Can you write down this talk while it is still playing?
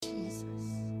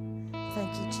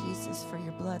Thank you, Jesus, for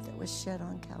your blood that was shed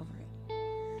on Calvary.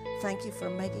 Thank you for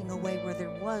making a way where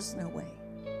there was no way,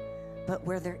 but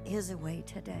where there is a way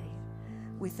today.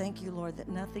 We thank you, Lord, that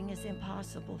nothing is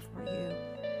impossible for you.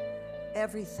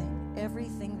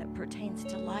 Everything that pertains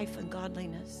to life and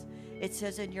godliness, it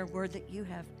says in your word that you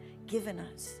have given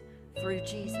us through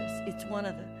Jesus. It's one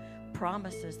of the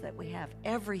promises that we have.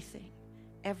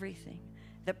 Everything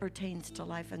that pertains to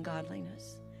life and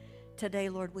godliness. Today,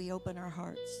 Lord, we open our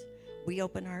hearts. We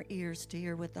open our ears to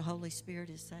hear what the Holy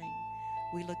Spirit is saying.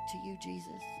 We look to you,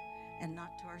 Jesus, and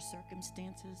not to our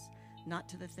circumstances, not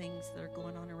to the things that are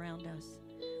going on around us.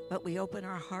 But we open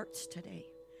our hearts today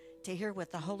to hear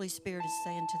what the Holy Spirit is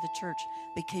saying to the church,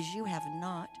 because you have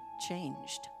not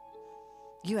changed.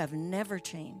 You have never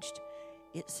changed.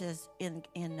 It says in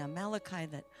Malachi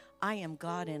that I am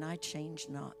God and I change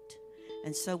not.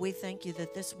 And so we thank you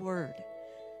that this word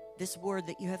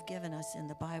that you have given us in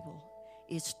the Bible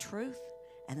is truth,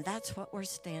 and that's what we're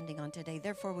standing on today.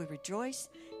 Therefore, we rejoice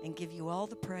and give you all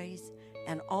the praise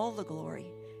and all the glory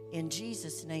in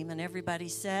Jesus' name. And everybody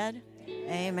said,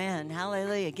 amen.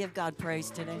 Hallelujah. Give God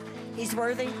praise today. He's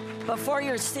worthy. Before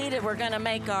you're seated, we're going to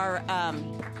make our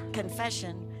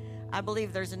confession. I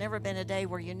believe there's never been a day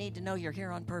where you need to know you're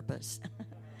here on purpose.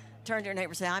 Turn to your neighbor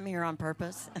and say, I'm here on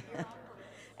purpose.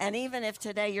 And even if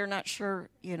today you're not sure,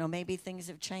 maybe things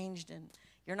have changed and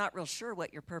you're not real sure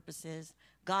what your purpose is,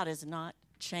 God has not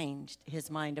changed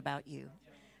his mind about you.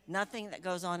 Nothing that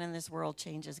goes on in this world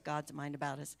changes God's mind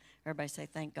about us. Everybody say,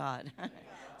 thank God.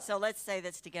 So let's say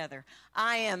this together.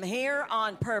 I am here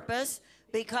on purpose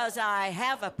because I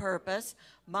have a purpose.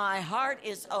 My heart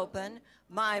is open.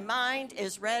 My mind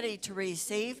is ready to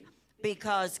receive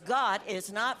because God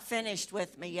is not finished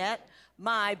with me yet.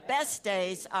 My best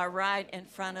days are right in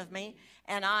front of me,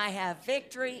 and I have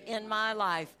victory in my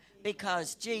life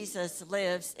because Jesus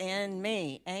lives in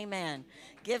me. Amen.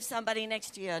 Give somebody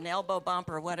next to you an elbow bump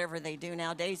or whatever they do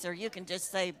nowadays, or you can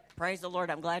just say, praise the Lord,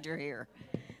 I'm glad you're here.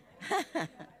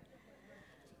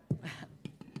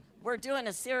 We're doing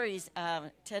a series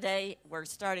today. We're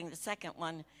starting the second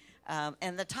one,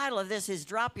 and the title of this is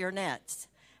Drop Your Nets.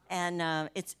 And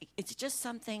it's just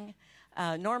something,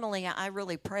 normally I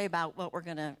really pray about what we're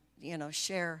going to,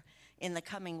 share in the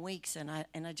coming weeks, and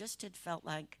I just felt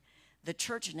like the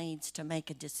church needs to make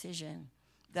a decision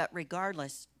that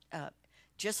regardless,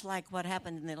 just like what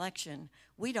happened in the election,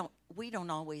 we don't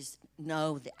always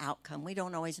know the outcome. We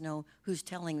don't always know who's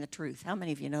telling the truth. How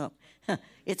many of you know?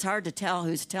 It's hard to tell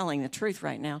who's telling the truth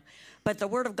right now. But the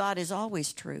Word of God is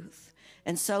always truth.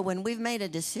 And so when we've made a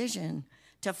decision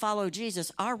to follow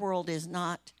Jesus, our world is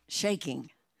not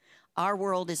shaking. Our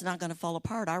world is not going to fall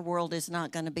apart. Our world is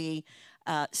not going to be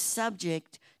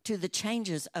subject to the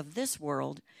changes of this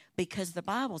world, because the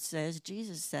Bible says,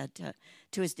 Jesus said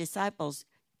to his disciples,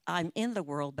 I'm in the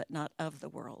world, but not of the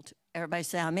world. Everybody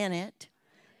say, I'm in it,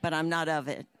 but I'm not of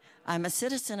it. I'm a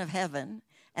citizen of heaven,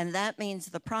 and that means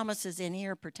the promises in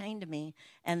here pertain to me,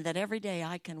 and that every day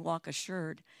I can walk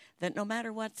assured that no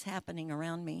matter what's happening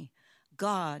around me,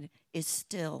 God is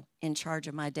still in charge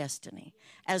of my destiny.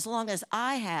 As long as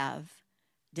I have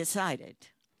decided.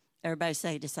 Everybody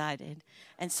say decided.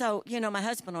 And so, my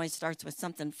husband always starts with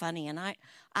something funny, and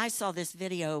I saw this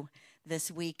video this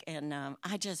week, and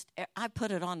I put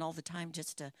it on all the time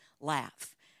just to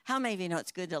laugh. How many of you know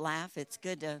it's good to laugh? It's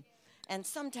good to, and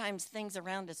sometimes things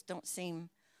around us don't seem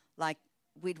like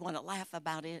we'd want to laugh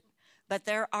about it, but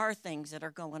there are things that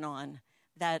are going on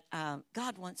that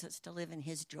God wants us to live in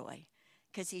his joy,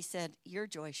 because he said, your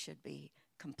joy should be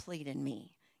complete in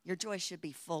me. Your joy should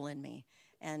be full in me.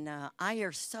 And I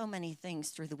hear so many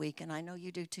things through the week, and I know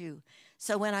you do too.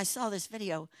 So when I saw this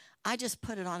video, I just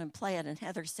put it on and play it. And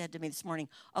Heather said to me this morning,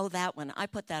 oh, that one. I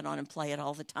put that on and play it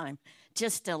all the time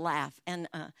just to laugh. And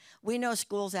we know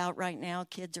school's out right now.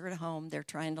 Kids are at home. They're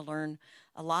trying to learn,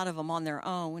 a lot of them on their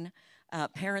own.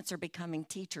 Parents are becoming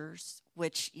teachers,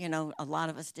 which, a lot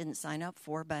of us didn't sign up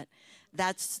for, but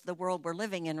that's the world we're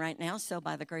living in right now. So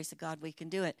by the grace of God, we can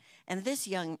do it. And this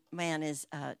young man is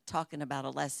talking about a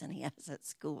lesson he has at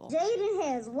school. Jaden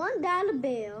has $1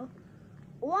 bill,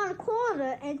 1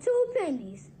 quarter, and 2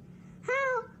 pennies.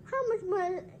 How much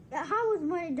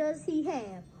money does he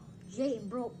have? Jaden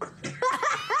broke.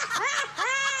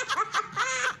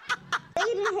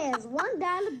 Jaden has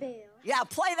 $1 bill. Yeah,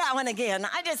 play that one again.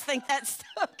 I just think that's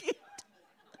so cute.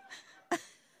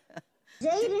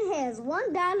 Jaden has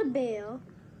 $1 bill,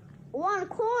 1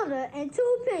 quarter, and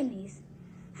 2 pennies.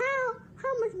 How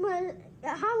much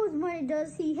money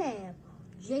does he have?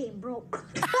 Jaden broke.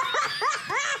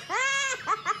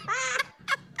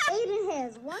 Jaden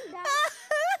has $1.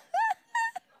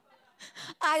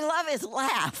 I love his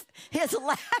laugh. His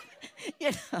laugh,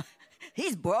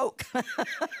 he's broke.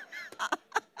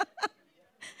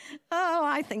 Oh,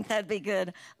 I think that'd be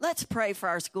good. Let's pray for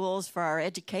our schools, for our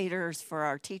educators, for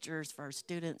our teachers, for our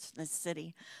students in this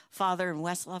city. Father, in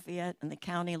West Lafayette and the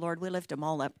county, Lord, we lift them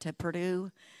all up to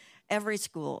Purdue, every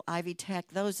school, Ivy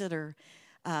Tech, those that are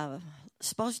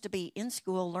supposed to be in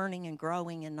school learning and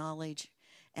growing in knowledge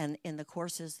and in the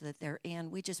courses that they're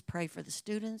in. We just pray for the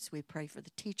students. We pray for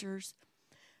the teachers.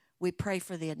 We pray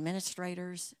for the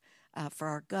administrators, for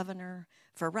our governor,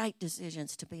 for right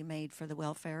decisions to be made for the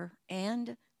welfare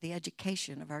and the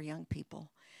education of our young people.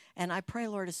 And I pray,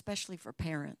 Lord, especially for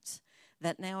parents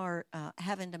that now are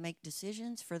having to make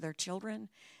decisions for their children,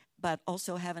 but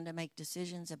also having to make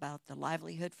decisions about the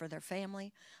livelihood for their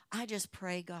family. I just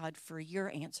pray, God, for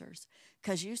your answers,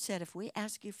 because you said if we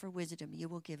ask you for wisdom, you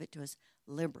will give it to us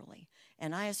liberally.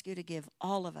 And I ask you to give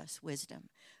all of us wisdom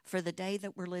for the day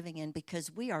that we're living in, because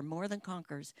we are more than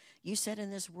conquerors. You said in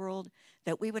this world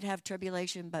that we would have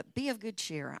tribulation, but be of good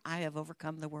cheer. I have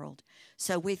overcome the world.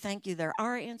 So we thank you. There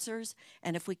are answers,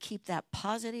 and if we keep that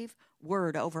positive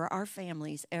word over our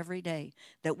families every day,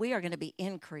 that we are going to be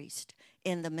increased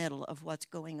in the middle of what's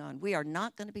going on. We are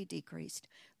not going to be decreased,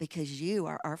 because you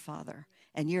are our Father,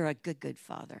 and you're a good, good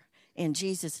Father. In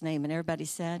Jesus' name, and everybody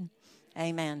said,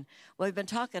 amen. Well, we've been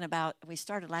talking about, we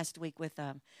started last week with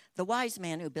the wise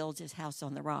man who builds his house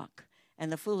on the rock,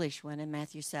 and the foolish one in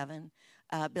Matthew 7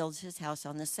 builds his house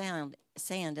on the sand.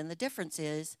 And the difference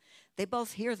is they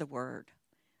both hear the word,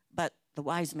 but the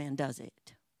wise man does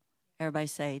it. Everybody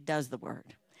say, does the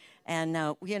word. And,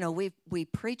 we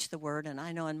preach the word, and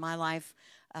I know in my life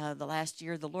the last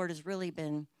year, the Lord has really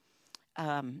been,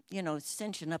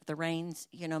 cinching up the reins,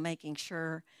 making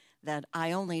sure that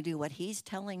I only do what he's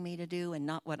telling me to do and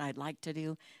not what I'd like to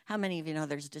do. How many of you know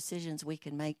there's decisions we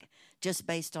can make just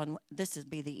based on, this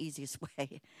would be the easiest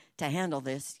way to handle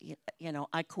this,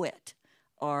 I quit,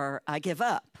 or I give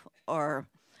up, or,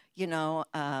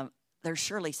 there's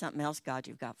surely something else, God,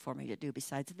 you've got for me to do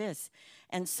besides this.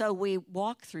 And so we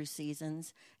walk through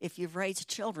seasons. If you've raised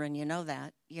children, you know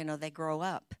that. They grow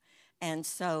up. And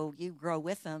so you grow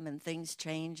with them, and things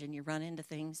change, and you run into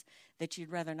things that you'd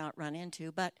rather not run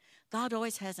into. But God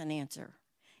always has an answer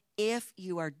if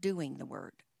you are doing the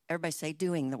word. Everybody say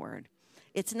doing the word.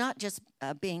 It's not just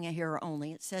being a hearer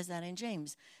only. It says that in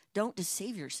James. Don't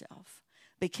deceive yourself,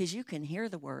 because you can hear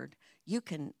the word. You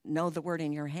can know the word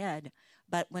in your head.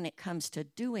 But when it comes to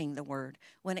doing the word,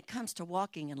 when it comes to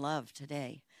walking in love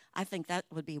today, I think that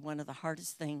would be one of the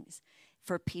hardest things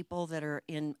for people that are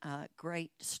in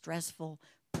great stressful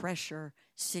pressure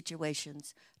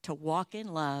situations, to walk in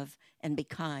love and be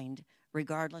kind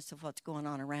regardless of what's going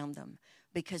on around them,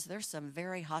 because there's some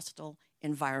very hostile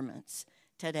environments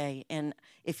today. And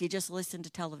if you just listen to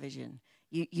television,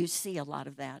 you see a lot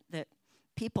of that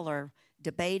people are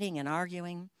debating and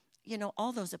arguing.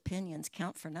 All those opinions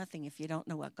count for nothing if you don't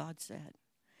know what God said,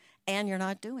 and you're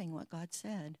not doing what God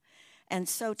said. And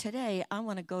so today I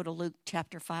want to go to Luke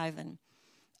chapter 5, and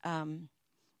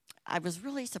I was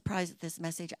really surprised at this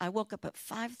message. I woke up at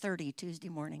 5:30 Tuesday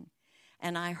morning,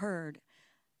 and I heard,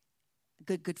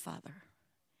 good, good Father.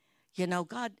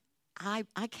 God,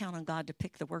 I count on God to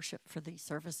pick the worship for these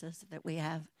services that we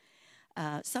have.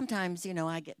 Sometimes,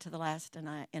 I get to the last, and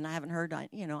I haven't heard,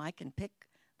 I can pick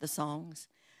the songs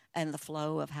and the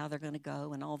flow of how they're going to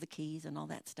go and all the keys and all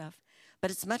that stuff.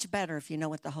 But it's much better if you know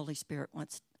what the Holy Spirit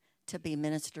wants to be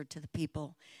ministered to the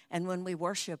people. And when we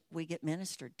worship, we get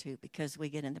ministered to, because we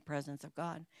get in the presence of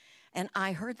God. And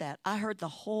I heard that. I heard the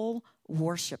whole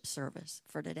worship service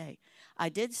for today. I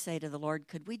did say to the Lord,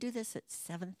 could we do this at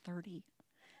 7:30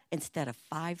 instead of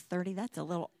 5:30? That's a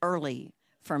little early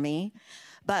for me.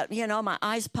 But, my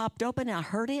eyes popped open, and I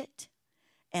heard it,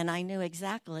 and I knew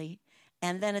exactly.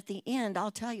 And then at the end,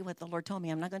 I'll tell you what the Lord told me.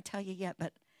 I'm not going to tell you yet,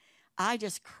 but I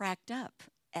just cracked up.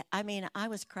 I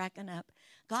was cracking up.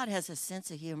 God has a sense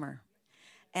of humor.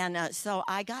 And so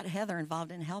I got Heather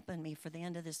involved in helping me for the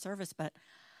end of this service. But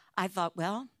I thought,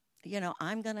 well,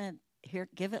 I'm going to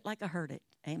give it like I heard it.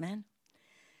 Amen.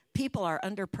 People are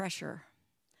under pressure.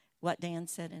 What Dan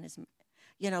said in his,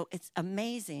 it's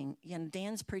amazing.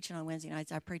 Dan's preaching on Wednesday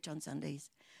nights. I preach on Sundays.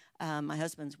 My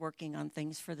husband's working on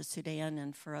things for the Sudan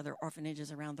and for other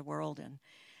orphanages around the world.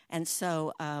 And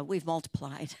so we've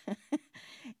multiplied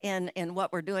in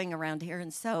what we're doing around here.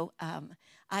 And so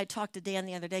I talked to Dan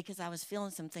the other day because I was feeling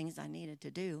some things I needed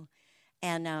to do.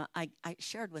 And I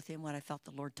shared with him what I felt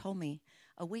the Lord told me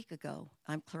a week ago.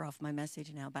 I'm clear off my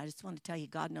message now, but I just want to tell you,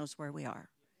 God knows where we are.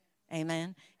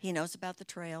 Amen. He knows about the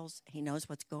trails. He knows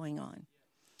what's going on.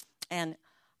 And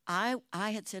I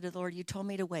had said to the Lord, you told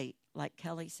me to wait, like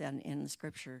Kelly said in the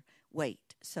scripture, wait.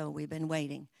 So we've been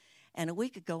waiting. And a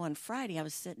week ago on Friday, I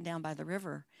was sitting down by the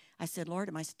river. I said, Lord,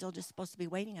 am I still just supposed to be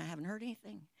waiting? I haven't heard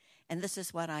anything. And this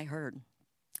is what I heard.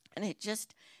 And it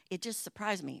just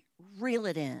surprised me. Reel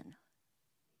it in.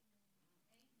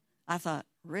 I thought,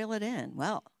 reel it in.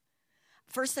 Well,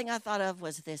 first thing I thought of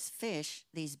was this fish,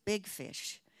 these big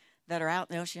fish that are out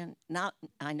in the ocean.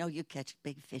 I know you catch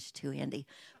big fish too, Andy,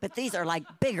 but these are like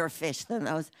bigger fish than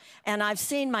those. And I've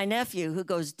seen my nephew who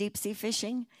goes deep sea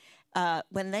fishing. And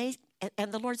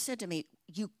the Lord said to me,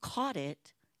 you caught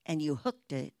it and you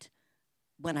hooked it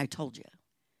when I told you.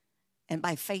 And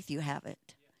by faith you have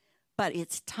it. But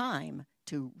it's time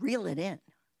to reel it in.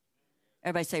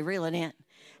 Everybody say, reel it in.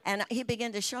 And he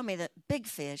began to show me that big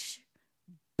fish,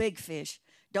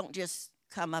 don't just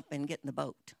come up and get in the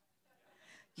boat.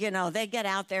 You know, they get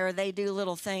out there, they do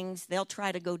little things. They'll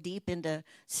try to go deep into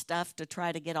stuff to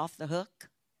try to get off the hook.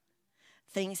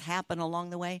 Things happen along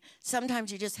the way.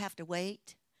 Sometimes you just have to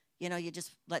wait. You know, you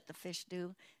just let the fish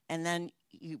do. And then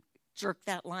you jerk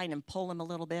that line and pull them a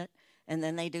little bit. And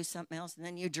then they do something else. And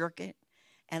then you jerk it.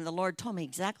 And the Lord told me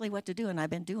exactly what to do. And I've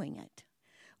been doing it.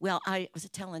 Well, I was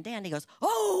telling Dan, he goes,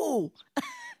 oh!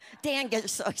 Dan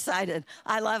gets so excited.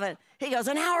 I love it. He goes,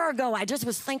 an hour ago, I just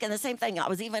was thinking the same thing. I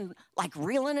was even like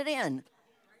reeling it in.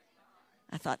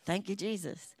 I thought, thank you,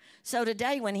 Jesus. So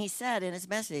today when he said in his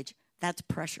message, that's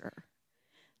pressure.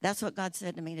 That's what God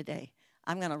said to me today.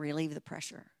 I'm going to relieve the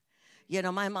pressure. You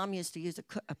know, my mom used to use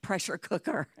a pressure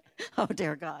cooker. Oh,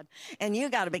 dear God. And you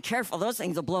got to be careful. Those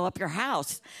things will blow up your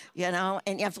house, you know,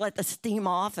 and you have to let the steam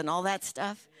off and all that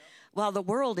stuff. Well, the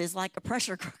world is like a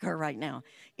pressure cooker right now.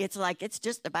 It's like it's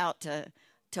just about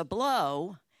to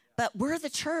blow, but we're the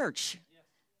church.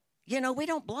 You know, we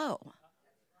don't blow.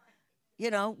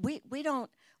 You know, we don't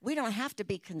have to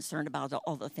be concerned about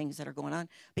all the things that are going on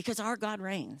because our God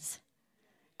reigns.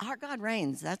 Our God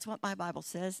reigns. That's what my Bible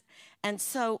says. And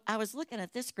so I was looking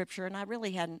at this scripture, and I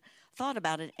really hadn't thought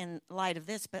about it in light of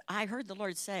this, but I heard the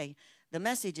Lord say, the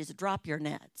message is drop your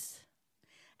nets.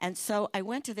 And so I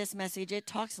went to this message. It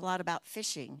talks a lot about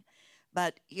fishing,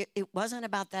 but it wasn't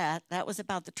about that. That was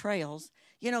about the trails.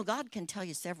 You know, God can tell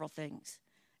you several things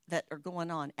that are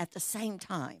going on at the same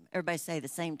time. Everybody say the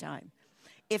same time.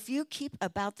 If you keep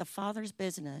about the Father's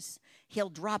business, he'll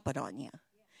drop it on you.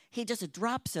 He just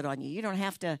drops it on you. You don't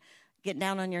have to get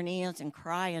down on your knees and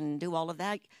cry and do all of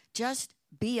that. Just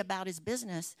be about his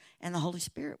business, and the Holy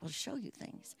Spirit will show you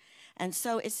things. And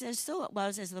so it says, so it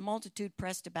was as the multitude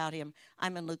pressed about him,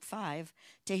 I'm in Luke 5,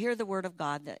 to hear the word of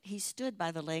God, that he stood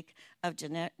by the lake of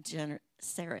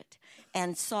Gennesaret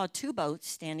and saw two boats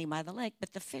standing by the lake,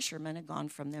 but the fishermen had gone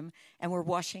from them and were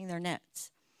washing their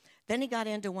nets. Then he got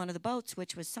into one of the boats,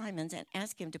 which was Simon's, and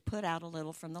asked him to put out a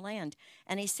little from the land.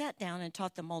 And he sat down and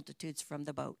taught the multitudes from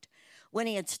the boat. When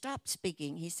he had stopped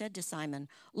speaking, he said to Simon,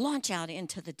 launch out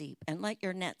into the deep and let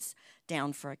your nets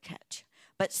down for a catch.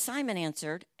 But Simon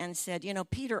answered and said, you know,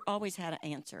 Peter always had an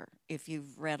answer, if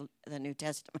you've read the New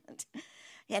Testament.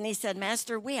 And he said,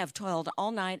 Master, we have toiled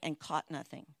all night and caught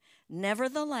nothing.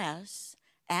 Nevertheless,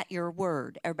 at your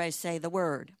word, everybody say the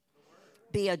word.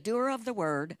 Be a doer of the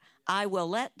word, I will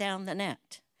let down the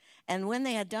net. And when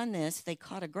they had done this, they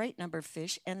caught a great number of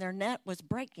fish, and their net was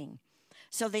breaking.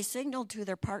 So they signaled to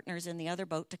their partners in the other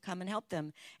boat to come and help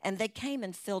them. And they came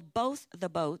and filled both the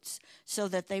boats so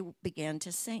that they began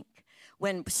to sink.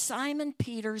 When Simon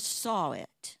Peter saw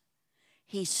it,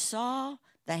 he saw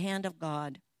the hand of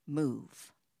God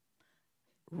move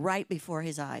right before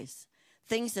his eyes.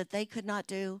 Things that they could not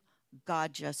do,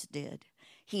 God just did.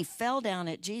 He fell down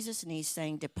at Jesus' knees,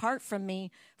 saying, depart from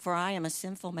me, for I am a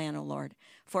sinful man, O Lord.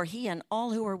 For he and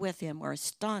all who were with him were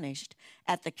astonished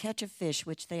at the catch of fish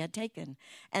which they had taken.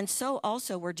 And so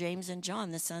also were James and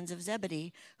John, the sons of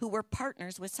Zebedee, who were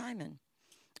partners with Simon.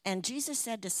 And Jesus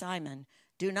said to Simon,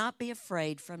 do not be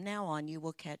afraid. From now on you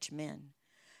will catch men.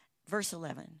 Verse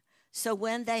 11. So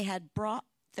when they had brought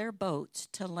their boats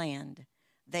to land,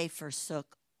 they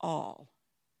forsook all.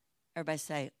 Everybody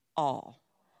say all.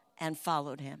 And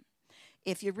followed him.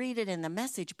 If you read it in the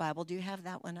Message Bible, do you have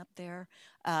that one up there?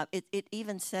 It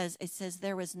even says,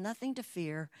 there was nothing to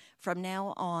fear. From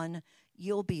now on,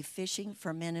 you'll be fishing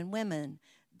for men and women.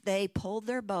 They pulled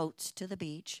their boats to the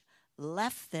beach,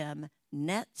 left them,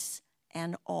 nets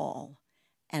and all,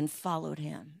 and followed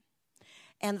him.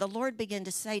 And the Lord began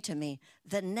to say to me,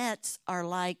 the nets are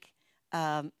like,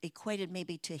 equated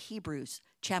maybe to Hebrews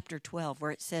chapter 12, where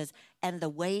it says, and the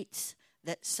weights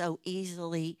that so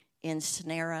easily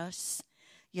ensnare us.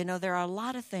 You know, there are a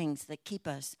lot of things that keep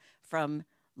us from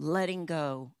letting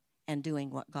go and doing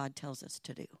what God tells us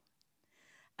to do.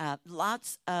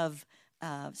 Lots of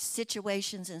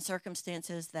situations and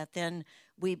circumstances that then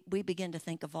we begin to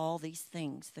think of all these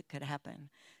things that could happen.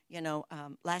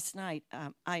 Last night,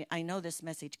 I know this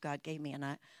message God gave me, and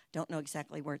I don't know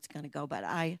exactly where it's going to go, but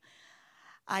I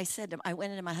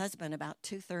went into my husband about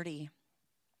 2:30,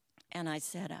 and I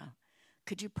said,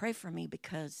 could you pray for me?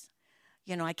 Because,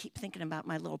 I keep thinking about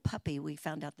my little puppy. We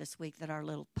found out this week that our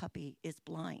little puppy is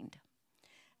blind.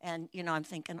 And, I'm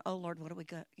thinking, oh, Lord, what do we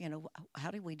go,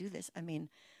 how do we do this? I mean,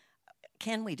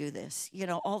 can we do this?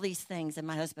 All these things. And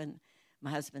my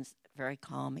husband's very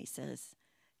calm. He says,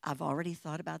 I've already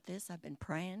thought about this. I've been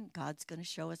praying. God's going to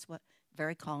show us what.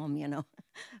 Very calm,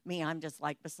 Me, I'm just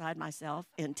like beside myself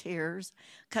in tears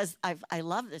because I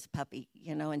love this puppy,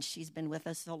 and she's been with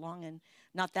us so long, and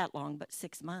not that long, but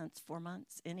 6 months, 4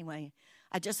 months. Anyway,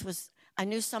 I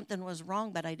knew something was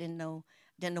wrong, but I didn't know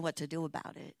what to do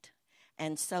about it.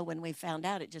 And so when we found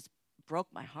out, it just broke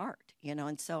my heart,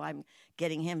 and so I'm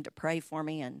getting him to pray for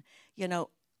me. And,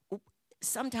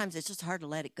 sometimes it's just hard to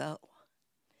let it go.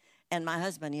 And my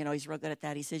husband, he's real good at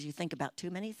that. He says, you think about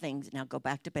too many things. Now go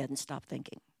back to bed and stop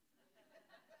thinking.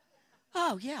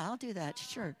 Oh, yeah, I'll do that.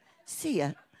 Sure. See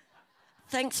ya.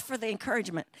 Thanks for the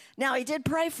encouragement. Now, he did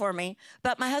pray for me,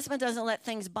 but my husband doesn't let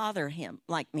things bother him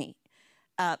like me.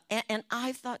 And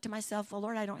I thought to myself, well,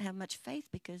 Lord, I don't have much faith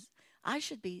because I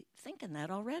should be thinking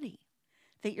that already,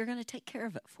 that you're going to take care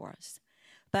of it for us.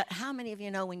 But how many of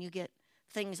you know when you get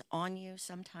things on you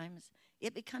sometimes,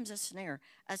 it becomes a snare.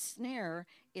 A snare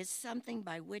is something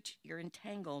by which you're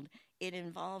entangled. It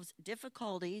involves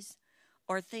difficulties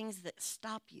or things that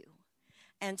stop you.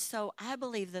 And so I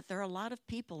believe that there are a lot of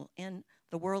people in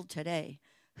the world today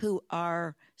who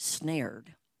are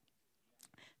snared.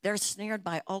 They're snared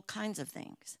by all kinds of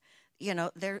things.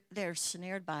 They're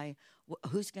snared by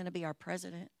who's going to be our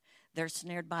president. They're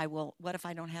snared by, well, what if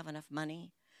I don't have enough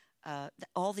money?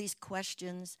 All these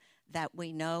questions that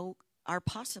we know are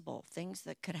possible, things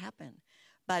that could happen.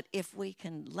 But if we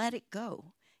can let it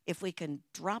go, if we can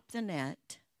drop the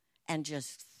net and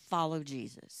just follow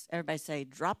Jesus. Everybody say,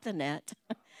 drop the net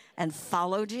and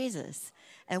follow Jesus.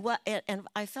 And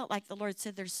I felt like the Lord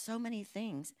said there's so many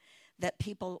things that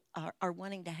people are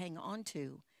wanting to hang on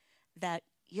to that,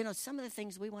 some of the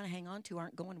things we want to hang on to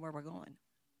aren't going where we're going.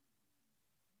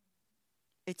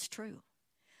 It's true.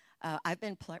 I've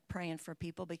been praying for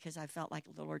people because I felt like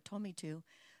the Lord told me to,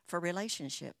 for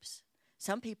relationships.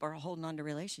 Some people are holding on to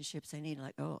relationships they need to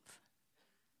let go of.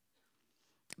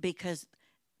 Because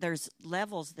there's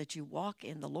levels that you walk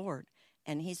in the Lord,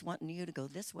 and he's wanting you to go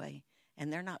this way,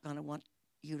 and they're not going to want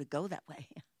you to go that way.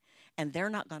 And they're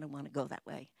not going to want to go that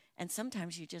way. And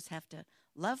sometimes you just have to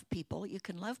love people. You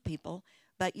can love people,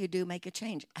 but you do make a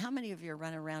change. How many of you are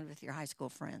running around with your high school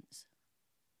friends?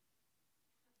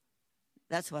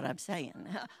 That's what I'm saying.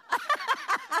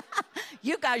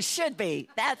 You guys should be.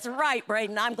 That's right,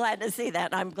 Braden. I'm glad to see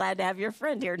that. I'm glad to have your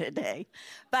friend here today.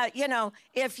 But,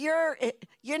 if you're,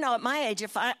 at my age,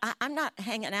 if I'm not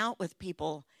hanging out with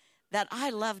people that I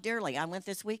love dearly. I went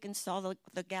this week and saw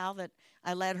the gal that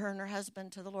I led her and her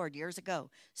husband to the Lord years ago.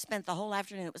 Spent the whole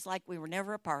afternoon. It was like we were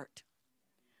never apart.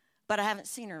 But I haven't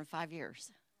seen her in 5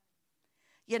 years.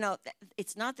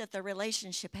 It's not that the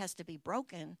relationship has to be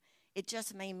broken. It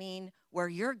just may mean where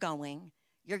you're going,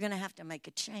 you're going to have to make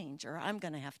a change, or I'm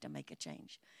going to have to make a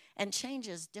change. And change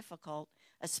is difficult,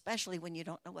 especially when you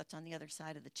don't know what's on the other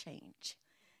side of the change.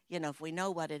 If we know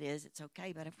what it is, it's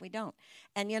okay, but if we don't.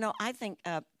 And, I think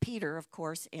Peter, of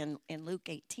course, in Luke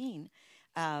 18,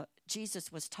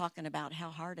 Jesus was talking about how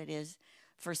hard it is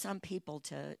for some people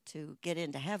to get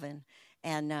into heaven.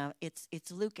 And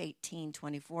it's Luke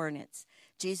 18:24, and it's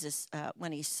Jesus,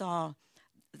 when he saw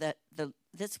that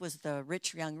this was the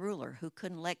rich young ruler who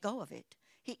couldn't let go of it.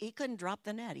 He couldn't drop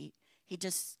the net.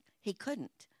 He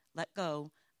couldn't let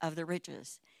go of the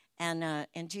riches.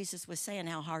 And Jesus was saying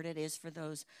how hard it is for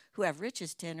those who have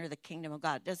riches to enter the kingdom of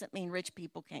God. Doesn't mean rich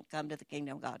people can't come to the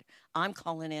kingdom of God. I'm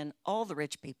calling in all the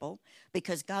rich people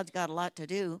because God's got a lot to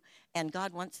do, and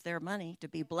God wants their money to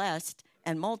be blessed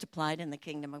and multiplied in the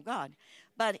kingdom of God.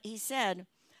 But he said,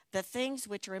 the things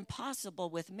which are impossible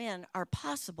with men are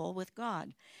possible with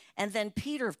God. And then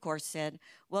Peter, of course, said,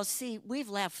 well, see, we've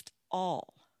left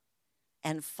all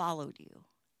and followed you.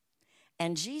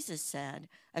 And Jesus said,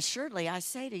 assuredly, I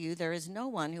say to you, there is no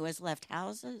one who has left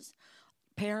houses,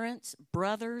 parents,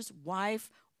 brothers,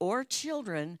 wife, or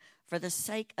children for the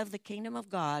sake of the kingdom of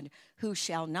God who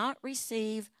shall not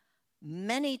receive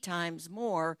many times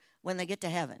more when they get to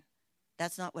heaven.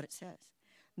 That's not what it says.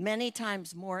 Many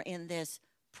times more in this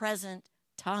present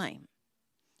time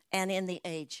and in the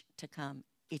age to come,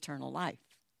 eternal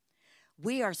life.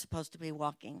 We are supposed to be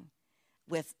walking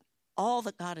with all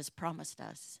that God has promised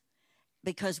us.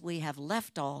 because we have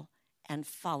left all and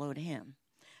followed him.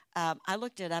 I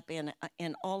looked it up in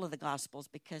all of the Gospels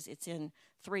because it's in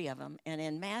 3 of them. And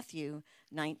in Matthew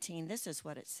 19, this is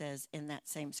what it says in that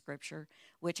same scripture,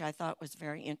 which I thought was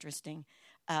very interesting.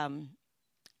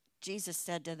 Jesus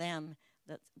said to them,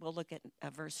 we'll look at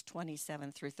verse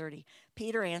 27 through 30.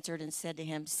 Peter answered and said to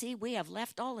him, "See, we have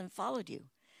left all and followed you.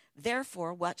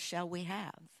 Therefore, what shall we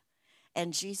have?"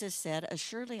 And Jesus said,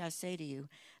 "Assuredly I say to you,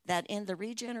 that in the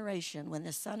regeneration, when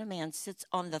the Son of Man sits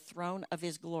on the throne of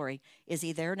his glory," is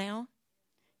he there now?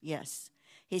 Yes.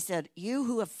 He said, "You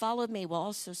who have followed me will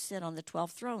also sit on the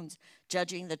 12 thrones,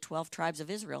 judging the 12 tribes of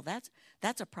Israel."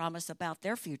 That's a promise about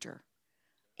their future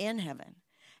in heaven.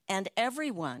 "And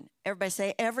everyone," everybody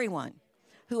say everyone,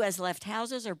 "who has left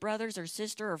houses or brothers or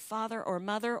sister or father or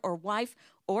mother or wife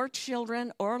or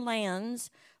children or lands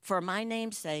for my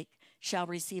name's sake shall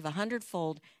receive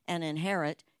 100-fold and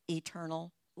inherit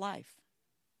eternal life."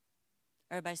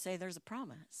 Everybody say there's a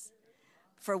promise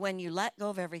for when you let go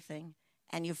of everything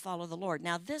and you follow the Lord.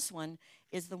 Now, this one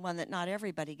is the one that not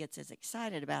everybody gets as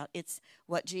excited about. It's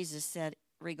what Jesus said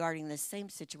regarding this same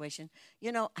situation.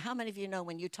 You know, how many of you know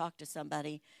when you talk to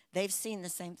somebody, they've seen the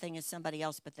same thing as somebody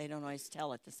else, but they don't always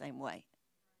tell it the same way?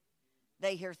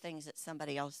 They hear things that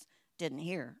somebody else didn't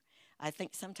hear. I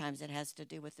think sometimes it has to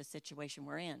do with the situation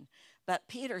we're in. But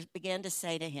Peter began to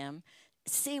say to him,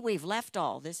 "See, we've left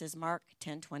all," this is Mark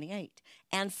 10:28,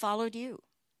 "and followed you."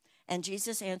 And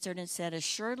Jesus answered and said,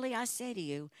 "Assuredly I say to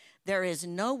you, there is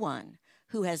no one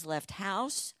who has left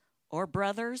house or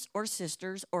brothers or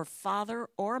sisters or father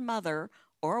or mother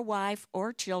or wife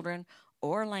or children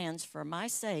or lands for my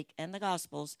sake and the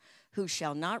gospel's, who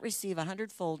shall not receive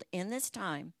 100-fold in this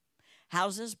time,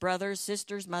 houses, brothers,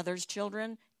 sisters, mothers,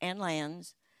 children, and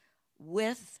lands,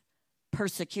 with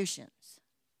persecutions."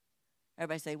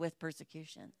 Everybody say, with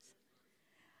persecutions.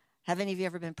 Have any of you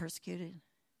ever been persecuted?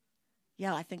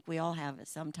 Yeah, I think we all have at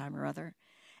some time or other.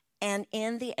 "And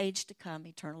in the age to come,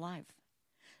 eternal life."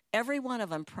 Every one of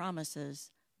them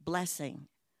promises blessing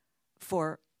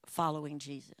for following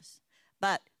Jesus.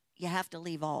 But you have to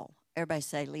leave all. Everybody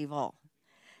say, leave all.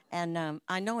 And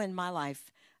I know in my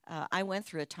life, I went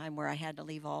through a time where I had to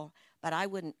leave all, but I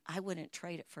wouldn't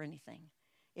trade it for anything.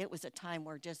 It was a time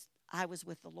where just I was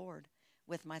with the Lord,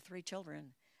 with my 3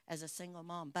 children as a single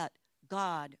mom. But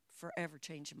God forever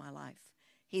changed my life.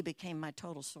 He became my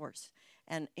total source.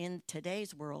 And in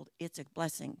today's world, it's a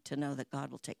blessing to know that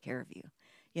God will take care of you.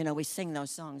 You know, we sing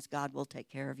those songs, God will take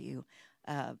care of you.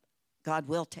 God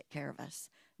will take care of us,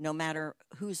 no matter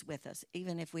who's with us,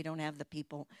 even if we don't have the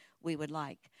people we would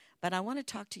like. But I want to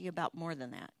talk to you about more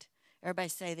than that. Everybody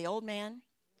say the old man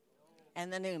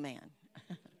and the new man.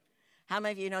 How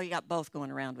many of you know you got both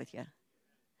going around with you?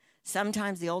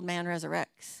 Sometimes the old man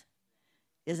resurrects.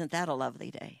 Isn't that a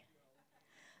lovely day?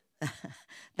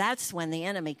 That's when the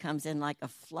enemy comes in like a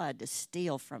flood to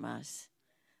steal from us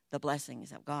the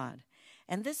blessings of God.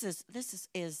 And this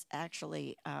is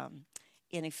actually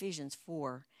in Ephesians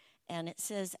 4, and it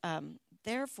says,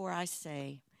 "Therefore I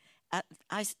say,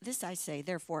 I say,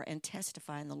 therefore, and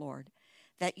testify in the Lord,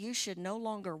 that you should no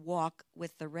longer walk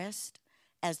with the rest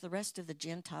as the rest of the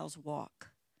Gentiles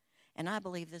walk." And I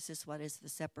believe this is what is the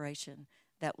separation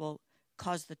that will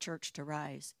cause the church to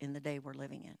rise in the day we're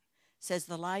living in. It says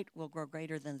the light will grow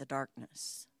greater than the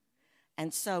darkness.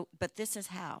 And so, but this is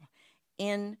how.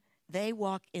 They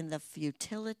walk in the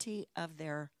futility of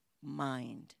their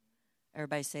mind.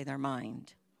 Everybody say their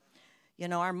mind. You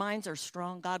know, our minds are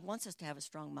strong. God wants us to have a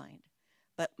strong mind.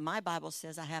 But my Bible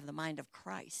says I have the mind of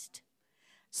Christ.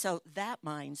 So that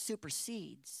mind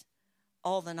supersedes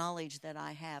all the knowledge that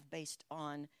I have based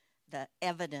on the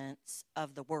evidence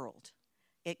of the world.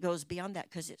 It goes beyond that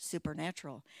because it's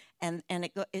supernatural. And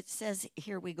it says,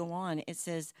 here we go on, it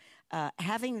says,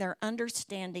 having their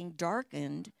understanding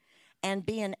darkened and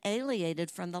being alienated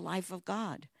from the life of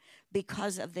God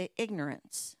because of the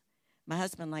ignorance. My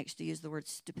husband likes to use the word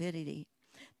stupidity.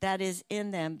 That is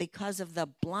in them because of the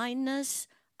blindness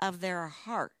of their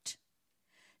heart.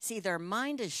 See, their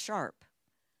mind is sharp,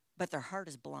 but their heart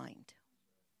is blind.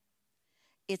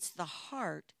 It's the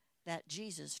heart that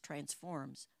Jesus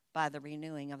transforms by the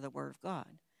renewing of the Word of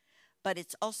God. But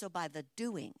it's also by the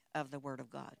doing of the Word of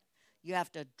God. You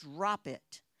have to drop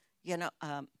it,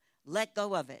 let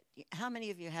go of it. How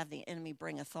many of you have the enemy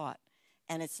bring a thought,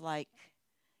 and it's like,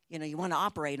 you want to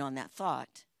operate on that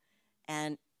thought,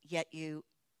 and yet you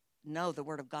know the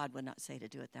Word of God would not say to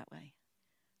do it that way.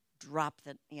 Drop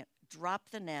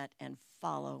the net and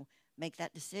follow. Make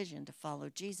that decision to follow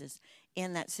Jesus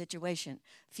in that situation.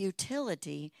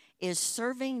 Futility is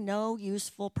serving no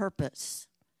useful purpose,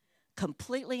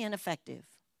 completely ineffective.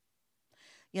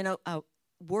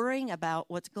 worrying about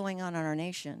what's going on in our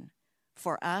nation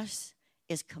for us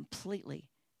is completely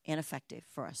ineffective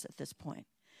for us at this point,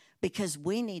 because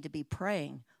we need to be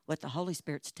praying what the Holy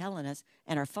Spirit's telling us,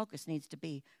 and our focus needs to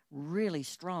be really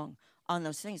strong on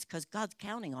those things, because God's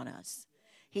counting on us.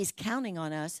 He's counting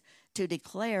on us to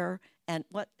declare and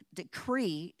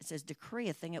decree. It says decree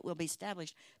a thing, it will be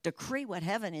established. Decree what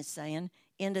heaven is saying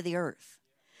into the earth.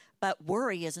 But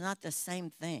worry is not the same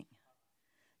thing.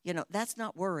 You know, that's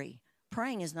not worry.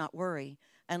 Praying is not worry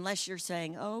unless you're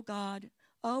saying, oh, God,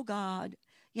 oh, God.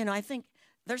 You know, I think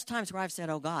there's times where I've said,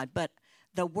 oh, God, but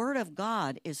the word of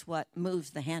God is what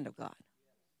moves the hand of God.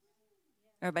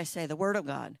 Everybody say the word of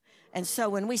God. And so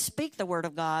when we speak the word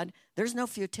of God, there's no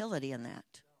futility in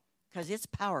that, because it's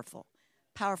powerful,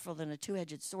 powerful than a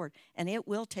two-edged sword, and it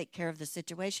will take care of the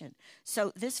situation.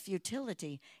 So this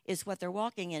futility is what they're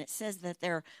walking in. It says that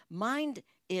their mind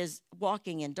is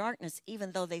walking in darkness,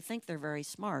 even though they think they're very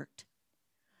smart,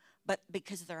 but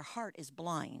because their heart is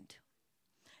blind.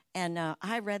 And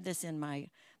I read this in my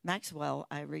Maxwell.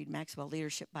 I read Maxwell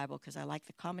Leadership Bible because I like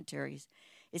the commentaries.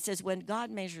 It says, when God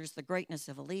measures the greatness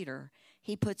of a leader,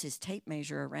 he puts his tape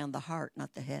measure around the heart,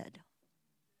 not the head.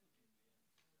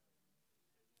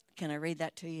 Can I read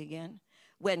that to you again?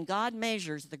 When God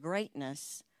measures the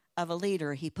greatness of a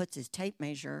leader, he puts his tape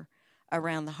measure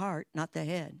around the heart, not the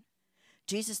head.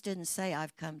 Jesus didn't say,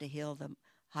 I've come to heal the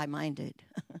high-minded.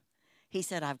 He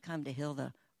said, I've come to heal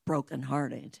the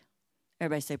brokenhearted.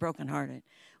 Everybody say brokenhearted.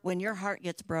 When your heart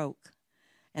gets broke,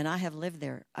 and I have lived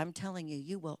there, I'm telling you,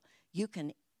 you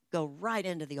can go right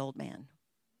into the old man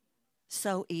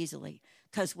so easily.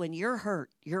 Because when you're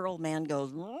hurt, your old man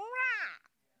goes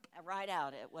right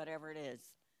out at whatever it is.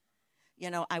 You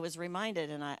know, I was reminded,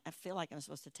 and I feel like I'm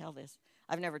supposed to tell this.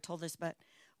 I've never told this, but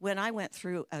when I went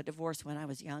through a divorce when I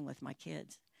was young with my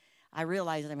kids, I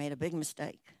realized I made a big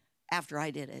mistake after I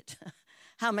did it.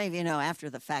 How many of you know after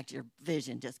the fact your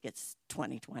vision just gets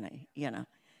 20/20, you know?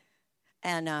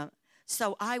 And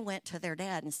so I went to their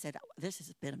dad and said, this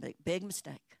has been a big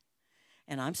mistake,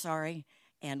 and I'm sorry,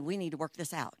 and we need to work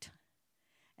this out.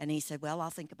 And he said, well,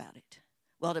 I'll think about it.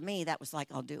 Well, to me, that was like,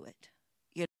 I'll do it.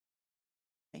 You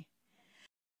know?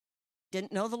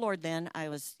 Didn't know the Lord then. I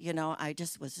was, I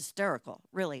just was hysterical.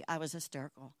 Really, I was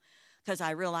hysterical because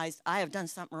I realized I have done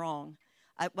something wrong.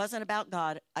 It wasn't about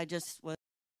God. I just was.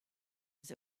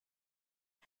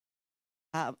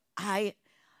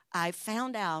 I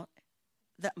found out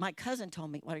that my cousin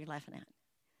told me, what are you laughing at?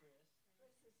 She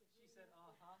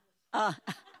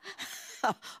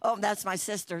said, oh, that's my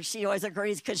sister. She always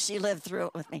agrees because she lived through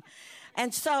it with me.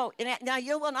 And so, now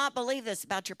you will not believe this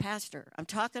about your pastor. I'm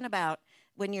talking about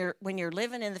when you're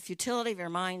living in the futility of your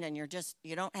mind and you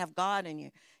don't have God and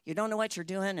you don't know what you're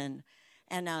doing.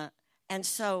 And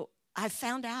so I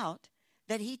found out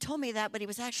that he told me that, but he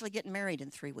was actually getting married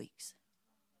in 3 weeks.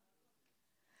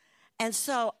 And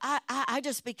so I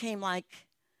just became like,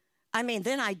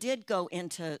 then I did go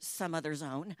into some other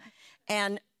zone.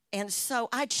 And so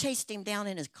I chased him down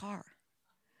in his car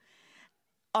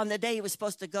on the day he was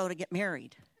supposed to go to get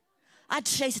married. I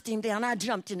chased him down. I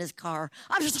jumped in his car.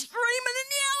 I was screaming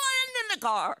and yelling in the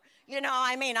car.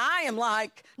 I am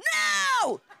like,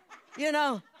 no!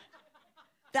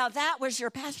 Now that was your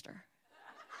pastor.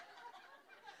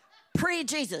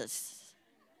 Pre-Jesus.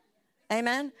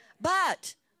 Amen?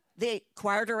 But the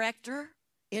choir director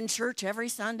in church every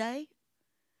Sunday,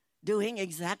 doing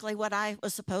exactly what I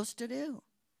was supposed to do.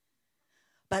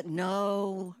 But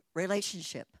no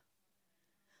relationship.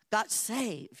 Got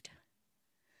saved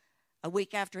a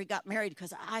week after he got married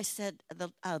because I said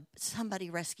somebody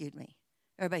rescued me.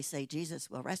 Everybody say, Jesus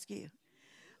will rescue you.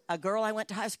 A girl I went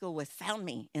to high school with found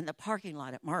me in the parking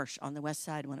lot at Marsh on the west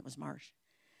side when it was Marsh.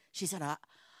 She said,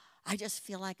 I just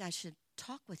feel like I should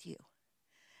talk with you.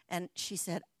 And she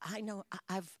said, I know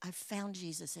I've found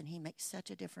Jesus and he makes such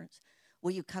a difference.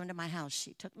 Will you come to my house?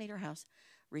 She took me to her house,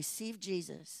 received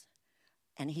Jesus,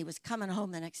 and he was coming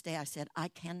home the next day. I said, I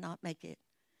cannot make it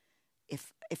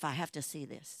if I have to see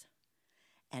this.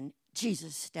 And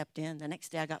Jesus stepped in. The next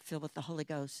day I got filled with the Holy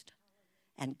Ghost,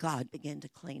 and God began to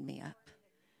clean me up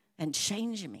and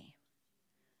change me.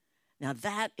 Now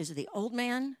that is the old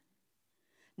man.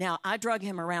 Now I drug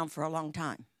him around for a long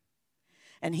time.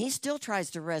 And he still tries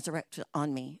to resurrect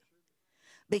on me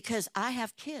because I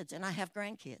have kids and I have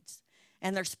grandkids.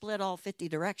 And they're split all 50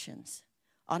 directions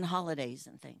on holidays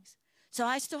and things. So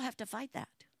I still have to fight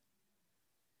that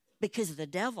because the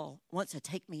devil wants to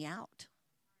take me out.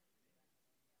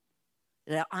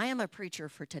 Now, I am a preacher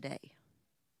for today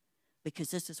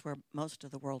because this is where most of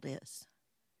the world is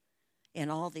in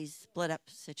all these split up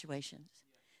situations.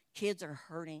 Kids are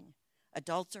hurting.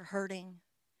 Adults are hurting.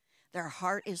 Their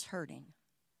heart is hurting.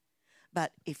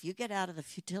 But if you get out of the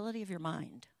futility of your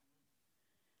mind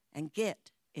and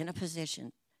get in a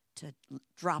position to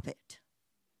drop it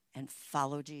and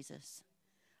follow Jesus.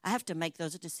 I have to make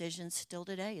those decisions still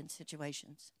today in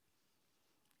situations.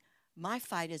 My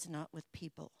fight is not with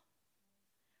people.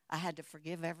 I had to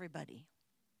forgive everybody.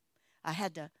 I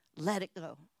had to let it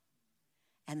go.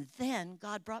 And then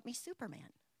God brought me Superman.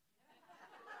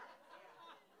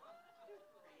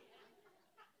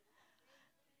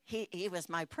 He was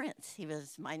my prince. He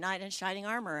was my knight in shining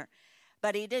armor.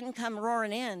 But he didn't come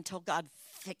roaring in until God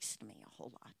fixed me a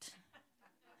whole lot.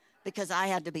 Because I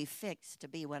had to be fixed to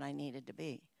be what I needed to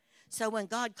be. So when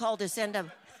God called us into,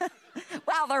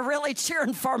 wow, they're really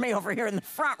cheering for me over here in the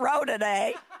front row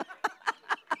today.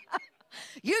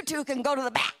 You two can go to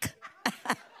the back.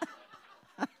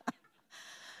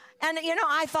 And,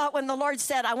 I thought when the Lord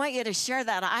said, I want you to share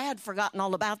that, I had forgotten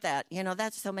all about that.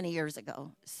 That's so many years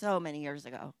ago.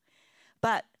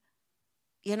 But,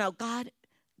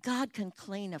 God can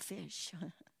clean a fish.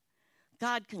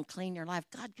 God can clean your life.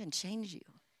 God can change you.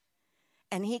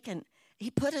 And he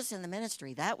put us in the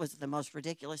ministry. That was the most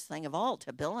ridiculous thing of all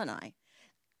to Bill and I.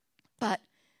 But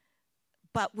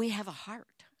we have a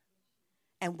heart.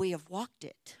 And we have walked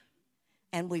it.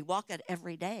 And we walk it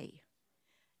every day.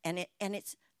 And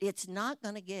it's not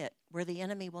going to get where the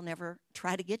enemy will never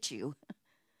try to get you.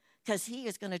 Because he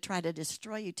is going to try to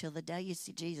destroy you till the day you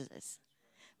see Jesus.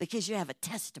 Because you have a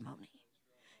testimony.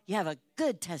 You have a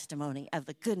good testimony of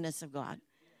the goodness of God.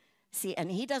 See,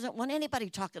 and he doesn't want anybody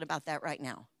talking about that right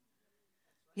now.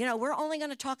 We're only going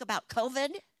to talk about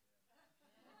COVID.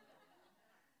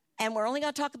 And we're only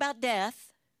going to talk about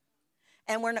death.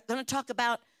 And we're going to talk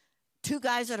about 2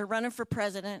 guys that are running for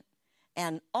president.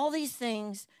 And all these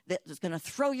things that is going to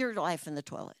throw your life in the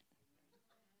toilet.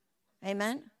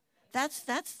 Amen? That's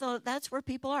where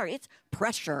people are. It's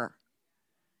pressure.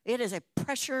 It is a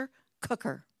pressure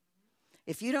cooker.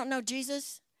 If you don't know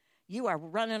Jesus, you are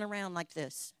running around like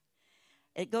this.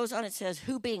 It goes on, it says,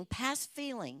 who being past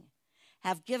feeling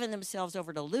have given themselves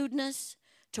over to lewdness,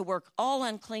 to work all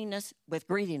uncleanness with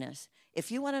greediness. If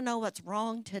you want to know what's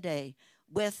wrong today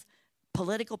with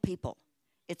political people,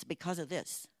 it's because of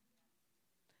this.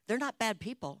 They're not bad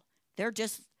people. They're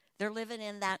living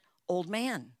in that old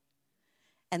man.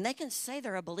 And they can say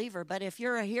they're a believer, but if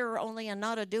you're a hearer only and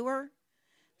not a doer,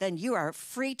 then you are a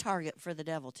free target for the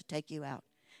devil to take you out.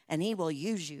 And he will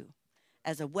use you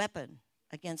as a weapon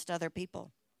against other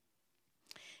people.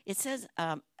 It says,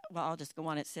 I'll just go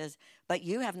on. It says, but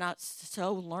you have not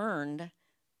so learned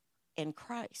in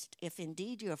Christ, if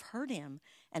indeed you have heard him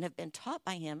and have been taught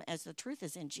by him as the truth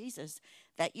is in Jesus,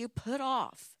 that you put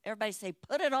off. Everybody say,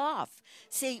 put it off.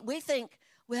 See, we think,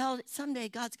 well, someday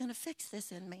God's going to fix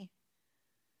this in me.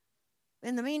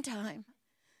 In the meantime,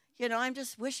 I'm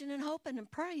just wishing and hoping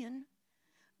and praying.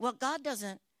 Well, God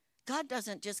doesn't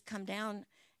just come down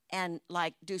and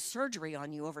do surgery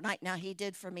on you overnight. Now, he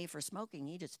did for me for smoking.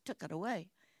 He just took it away.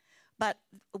 But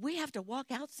we have to walk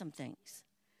out some things.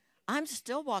 I'm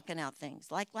still walking out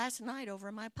things, like last night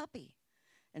over my puppy.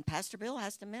 And Pastor Bill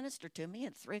has to minister to me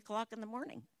at 3 o'clock in the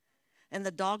morning. And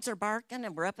the dogs are barking,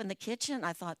 and we're up in the kitchen.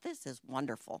 I thought, this is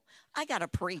wonderful. I got to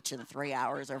preach in 3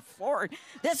 hours or 4.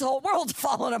 This whole world's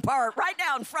falling apart right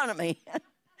now in front of me.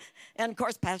 And, of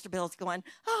course, Pastor Bill's going,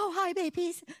 oh, hi,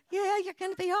 babies. Yeah, you're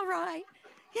going to be all right.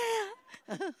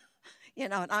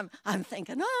 Yeah. And I'm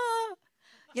thinking,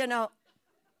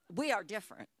 we are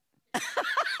different.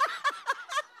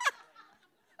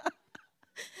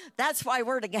 That's why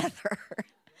we're together.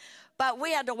 But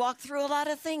we had to walk through a lot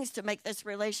of things to make this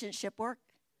relationship work.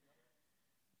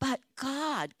 But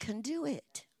God can do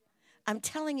it. I'm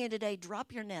telling you today,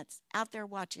 drop your nets out there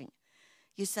watching.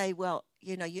 You say, well,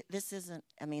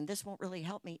 this won't really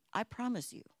help me. I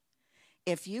promise you,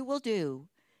 if you will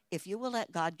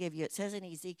let God give you, it says in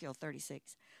Ezekiel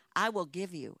 36, I will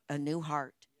give you a new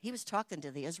heart. He was talking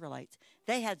to the Israelites.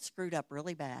 They had screwed up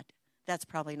really bad. That's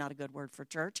probably not a good word for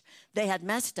church. They had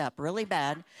messed up really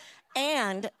bad.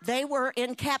 And they were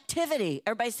in captivity.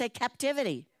 Everybody say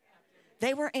captivity.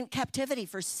 They were in captivity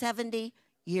for 70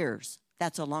 years.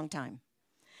 That's a long time.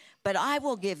 But I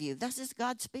will give you, this is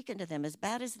God speaking to them, as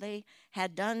bad as they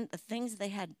had done the things they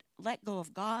had let go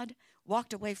of God,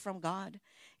 walked away from God.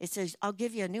 It says, I'll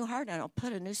give you a new heart, and I'll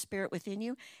put a new spirit within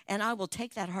you, and I will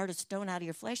take that heart of stone out of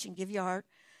your flesh and give you a heart.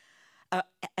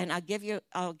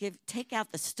 Take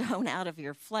out the stone out of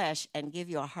your flesh and give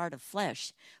you a heart of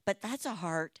flesh. But that's a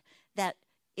heart that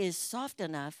is soft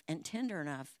enough and tender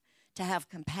enough to have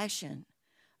compassion,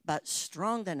 but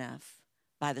strong enough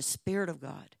by the Spirit of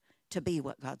God to be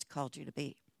what God's called you to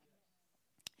be.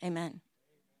 Amen.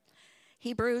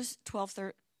 Hebrews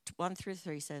 12, 1 through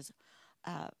 3 says,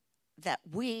 that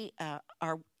we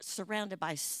are surrounded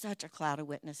by such a cloud of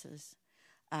witnesses.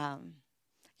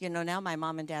 Now my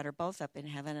mom and dad are both up in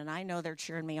heaven, and I know they're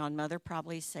cheering me on. Mother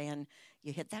probably saying,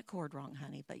 "You hit that chord wrong,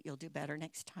 honey, but you'll do better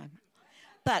next time."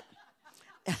 But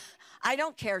I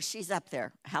don't care. She's up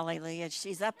there. Hallelujah.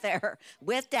 She's up there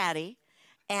with Daddy.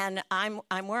 And I'm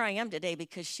where I am today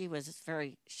because she was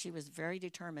very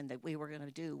determined that we were going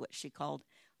to do what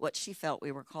she felt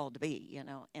we were called to be,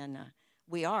 and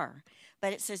we are.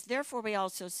 But it says, therefore we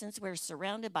also, since we're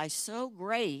surrounded by so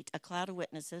great a cloud of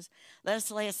witnesses, let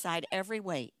us lay aside every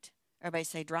weight. Everybody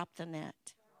say, drop the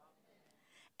net.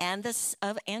 And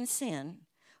sin,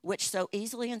 which so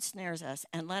easily ensnares us,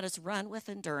 and let us run with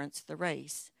endurance the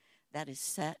race that is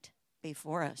set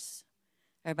before us.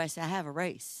 Everybody say, I have a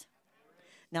race.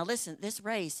 Now listen, this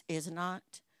race is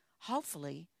not,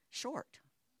 hopefully, short.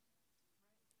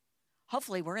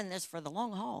 Hopefully we're in this for the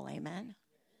long haul, amen?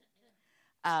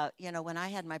 When I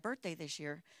had my birthday this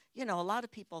year, a lot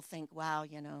of people think, wow,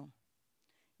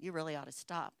 you really ought to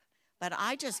stop. But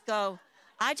I just go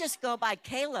by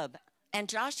Caleb and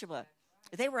Joshua.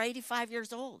 They were 85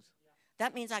 years old.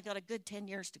 That means I got a good 10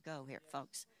 years to go here,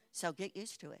 folks. So get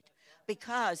used to it.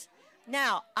 Because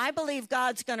now I believe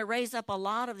God's going to raise up a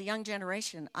lot of the young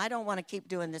generation. I don't want to keep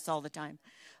doing this all the time.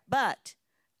 But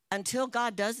until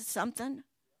God does something,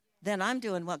 then I'm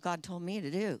doing what God told me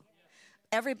to do.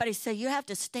 Everybody say you have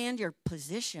to stand your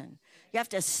position. You have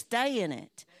to stay in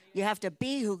it. You have to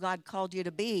be who God called you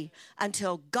to be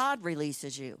until God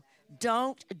releases you.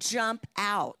 Don't jump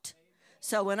out.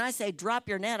 So when I say drop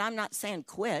your net, I'm not saying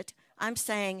quit. I'm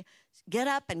saying get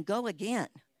up and go again.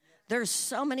 There's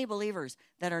so many believers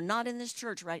that are not in this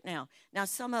church right now. Now,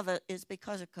 some of it is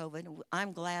because of COVID.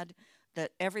 I'm glad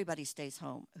that everybody stays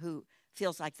home who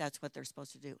feels like that's what they're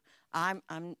supposed to do.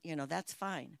 That's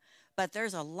fine. But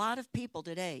there's a lot of people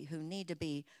today who need to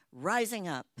be rising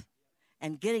up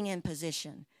and getting in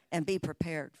position and be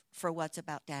prepared for what's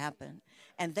about to happen.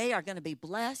 And they are going to be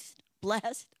blessed,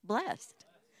 blessed, blessed.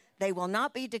 They will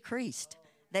not be decreased.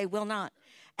 They will not.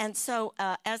 And so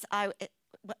as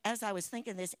I was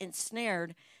thinking this,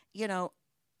 ensnared,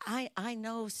 I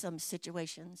know some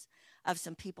situations of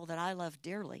some people that I love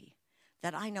dearly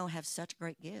that I know have such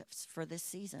great gifts for this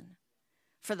season,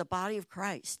 for the body of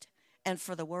Christ and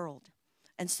for the world.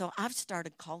 And so I've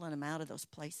started calling them out of those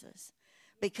places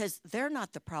because they're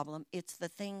not the problem. It's the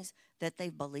things that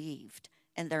they've believed,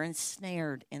 and they're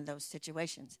ensnared in those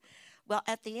situations. Well,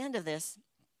 at the end of this,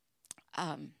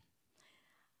 and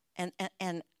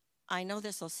I know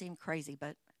this will seem crazy,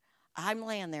 but I'm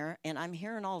laying there, and I'm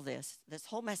hearing all this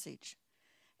whole message,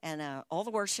 and all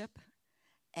the worship,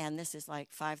 and this is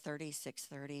like 5:30,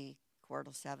 6:30,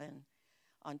 6:45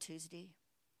 on Tuesday.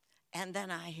 And then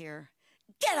I hear,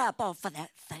 get up off of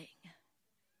that thing.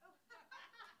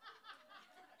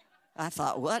 I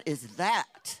thought, what is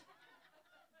that?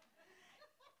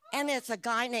 And it's a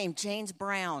guy named James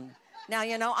Brown. Now,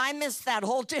 I missed that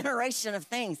whole generation of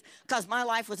things because my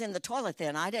life was in the toilet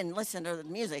then. I didn't listen to the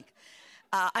music.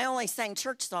 I only sang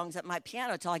church songs at my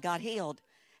piano till I got healed.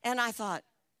 And I thought,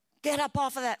 get up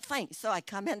off of that thing. So I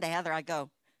come into Heather, I go,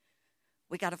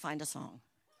 we got to find a song.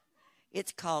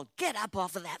 It's called Get Up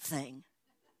Off of That Thing.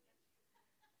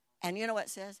 And you know what it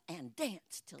says? And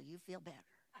dance till you feel better.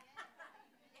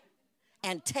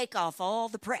 And take off all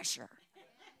the pressure.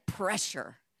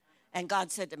 Pressure. And God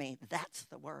said to me, that's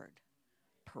the word.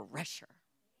 Pressure.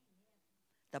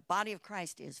 The body of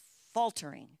Christ is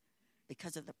faltering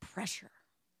because of the pressure.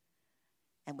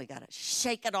 And we got to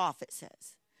shake it off, it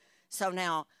says. So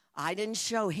now, I didn't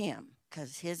show him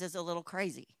because his is a little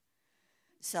crazy.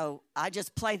 So I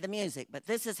just played the music, but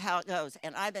this is how it goes.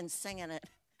 And I've been singing it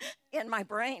in my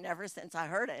brain ever since I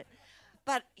heard it.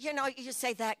 But, you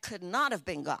say that could not have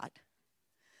been God.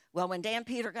 Well, when Dan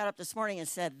Peter got up this morning and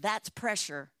said, that's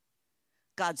pressure,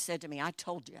 God said to me, I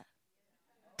told you,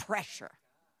 pressure.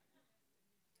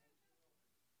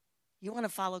 You want to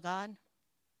follow God?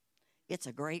 It's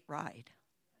a great ride.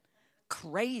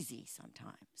 Crazy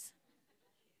sometimes.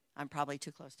 I'm probably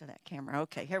too close to that camera.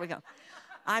 Okay, here we go.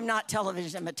 I'm not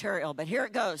television material, but here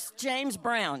it goes. James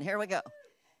Brown, here we go.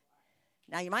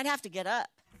 Now, you might have to get up.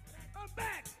 I'm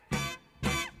back.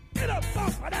 Get up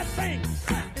off of that thing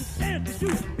and chance to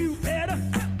do better.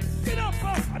 Get up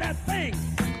off of that thing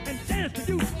and chance to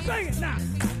do. Sing it now.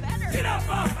 Get up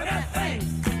off of that thing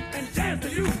and chance to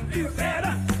do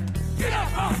better. Get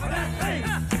up off of that thing.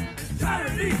 Try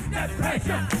to release that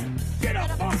pressure. Get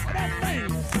up off of that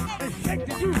thing and shake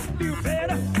the you feel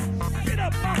better. Get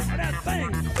up off of that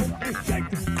thing and shake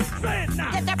the. Say it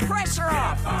now. Get the pressure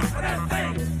off. Get up off of that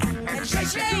thing and shake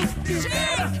the you feel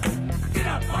better. Get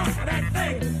up off of that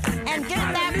thing. And get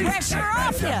that pressure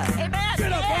off you. Amen.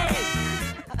 Get up off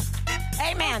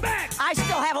Yay. Amen. I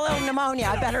still have a little pneumonia.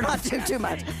 I better not do too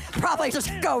much. Probably just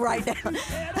go right down.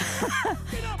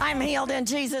 I'm healed in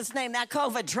Jesus' name. That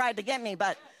COVID tried to get me,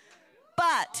 but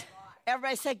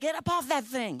everybody say, get up off that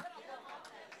thing.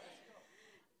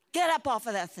 Get up off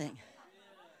of that thing.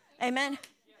 Amen.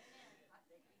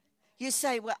 You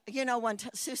say, well, you know,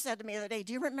 Sue said to me the other day,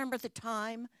 do you remember the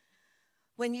time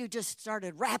when you just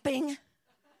started rapping?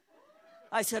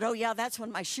 I said, oh, yeah, that's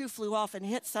when my shoe flew off and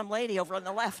hit some lady over on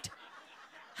the left.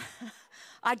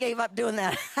 I gave up doing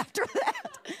that after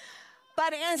that.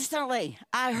 But instantly,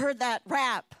 I heard that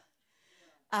rap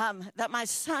that my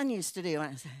son used to do.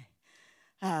 And I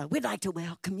say, we'd like to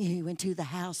welcome you into the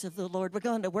house of the Lord. We're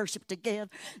going to worship together,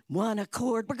 one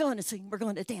accord. We're going to sing, we're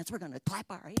going to dance, we're going to clap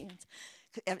our hands.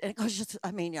 And it goes just,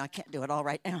 I mean, I can't do it all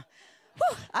right now.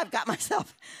 Whew, I've got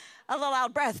myself a little out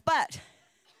of breath. But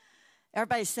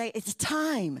everybody say, it's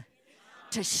time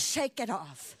to shake it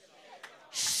off.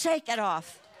 Shake it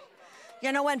off.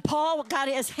 You know, when Paul got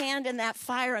his hand in that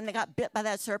fire and they got bit by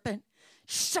that serpent,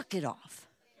 shook it off.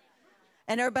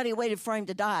 And everybody waited for him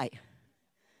to die.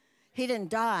 He didn't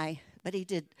die, but he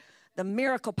did. The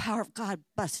miracle power of God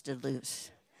busted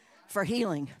loose for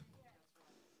healing.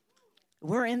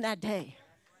 We're in that day.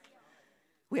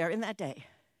 We are in that day.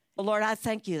 Well, Lord, I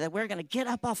thank you that we're going to get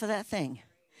up off of that thing.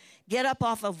 Get up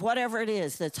off of whatever it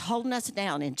is that's holding us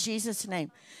down in Jesus' name.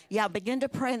 Yeah, begin to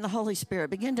pray in the Holy Spirit.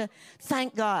 Begin to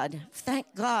thank God.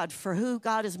 Thank God for who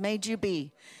God has made you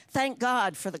be. Thank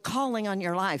God for the calling on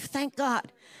your life. Thank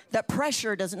God that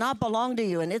pressure does not belong to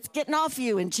you and it's getting off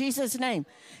you in Jesus' name.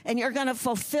 And you're going to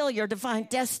fulfill your divine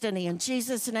destiny in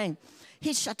Jesus' name.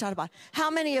 How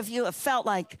many of you have felt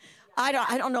like, I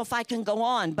don't know if I can go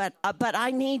on, but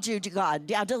I need you, God.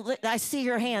 Yeah, I see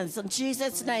your hands in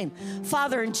Jesus' name.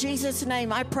 Father, in Jesus'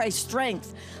 name, I pray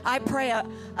strength. I pray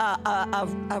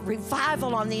a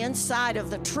revival on the inside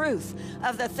of the truth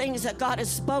of the things that God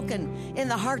has spoken in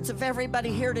the hearts of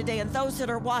everybody here today and those that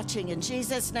are watching in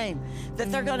Jesus' name,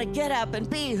 that they're going to get up and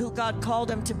be who God called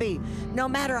them to be, no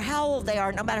matter how old they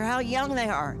are, no matter how young they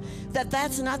are,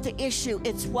 that's not the issue.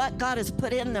 It's what God has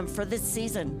put in them for this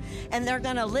season, and they're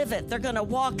going to live it. They're going to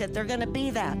walk it. They're going to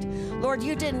be that. Lord,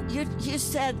 you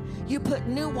said you put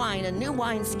new wine in new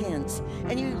wineskins,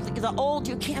 and the old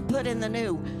you can't put in the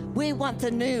new. We want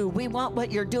the new. We want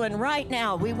what you're doing right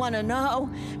now. We want to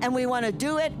know, and we want to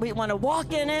do it. We want to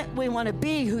walk in it. We want to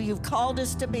be who you've called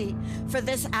us to be for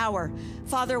this hour.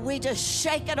 Father, we just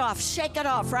shake it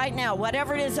off right now,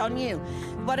 whatever it is on you,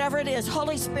 whatever it is.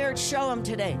 Holy Spirit, show them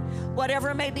today.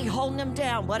 Whatever may be holding them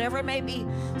down, whatever may be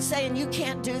saying you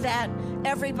can't do that.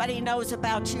 Everybody knows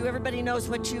about you. Everybody knows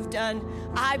what you've done.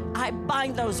 I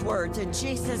bind those words in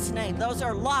Jesus' name. Those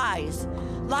are lies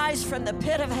from the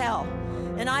pit of hell.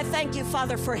 And I thank you,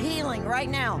 Father, for healing right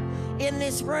now in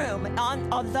this room,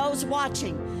 on those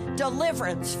watching,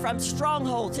 deliverance from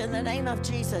strongholds in the name of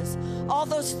Jesus. All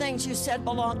those things you said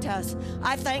belong to us.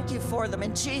 I thank you for them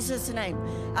in Jesus' name.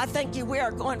 I thank you. We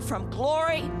are going from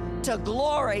glory to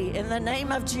glory in the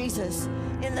name of Jesus.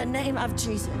 In the name of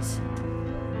Jesus.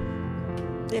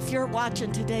 If you're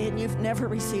watching today and you've never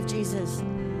received Jesus,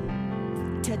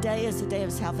 today is the day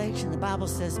of salvation, the Bible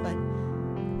says, but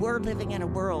we're living in a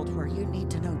world where you need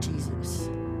to know Jesus,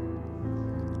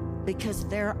 because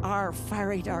there are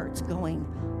fiery darts going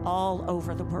all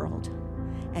over the world,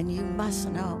 and you must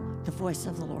know the voice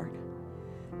of the Lord.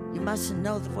 You must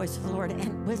know the voice of the Lord,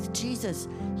 and with Jesus,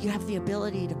 you have the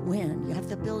ability to win. You have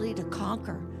the ability to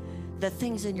conquer the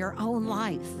things in your own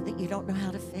life that you don't know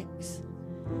how to fix,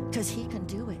 because he can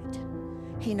do it.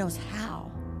 He knows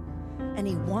how, and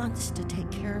he wants to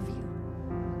take care of you.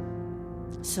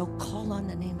 So call on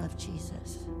the name of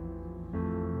Jesus.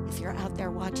 If you're out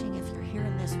there watching, if you're here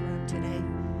in this room today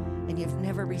and you've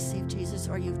never received Jesus,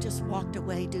 or you've just walked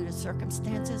away due to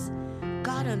circumstances,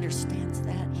 God understands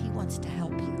that. He wants to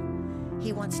help you.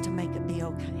 He wants to make it be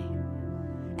okay.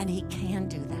 And he can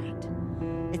do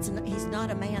that. He's not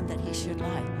a man that he should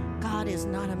lie. God is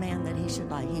not a man that he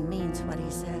should lie. He means what he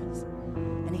says.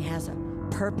 And he has a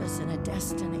purpose and a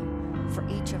destiny for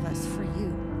each of us, for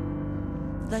you.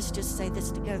 Let's just say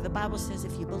this together. The Bible says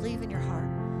if you believe in your heart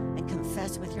and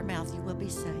confess with your mouth, you will be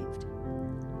saved.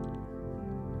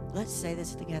 Let's say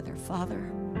this together.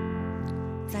 Father,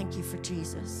 thank you for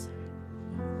Jesus.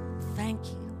 Thank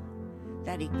you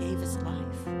that he gave his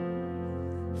life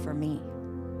for me.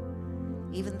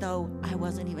 Even though I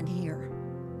wasn't even here,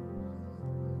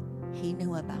 he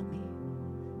knew about me.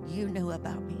 You knew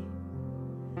about me.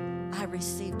 I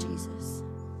received Jesus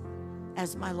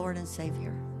as my Lord and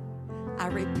Savior. I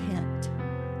repent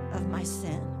of my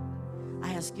sin.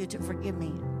 I ask you to forgive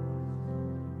me,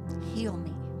 heal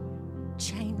me,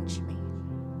 change me.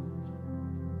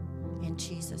 In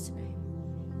Jesus' name.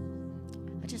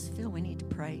 I just feel we need to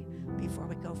pray before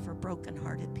we go for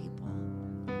brokenhearted people.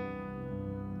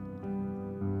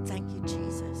 Thank you,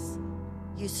 Jesus.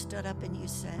 You stood up and you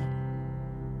said,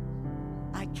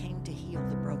 I came to heal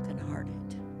the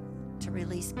brokenhearted, to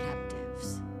release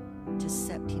captives, to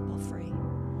set people free.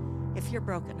 If you're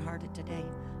brokenhearted today,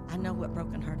 I know what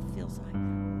brokenhearted feels like.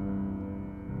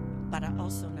 But I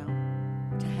also know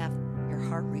to have your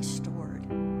heart restored,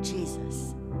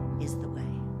 Jesus is the way.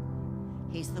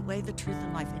 He's the way, the truth,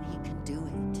 and life, and he can do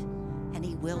it. And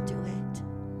he will do it.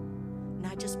 And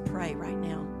I just pray right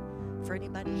now for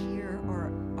anybody here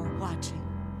or watching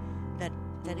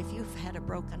that if you've had a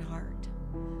broken heart,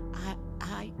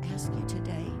 I ask you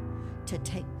today to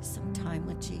take some time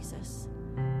with Jesus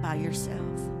by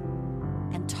yourself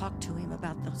and talk to him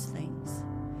about those things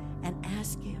and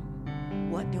ask him,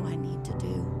 what do I need to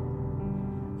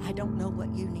do? I don't know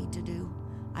what you need to do.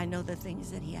 I know the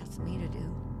things that he asked me to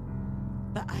do,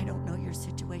 but I don't know your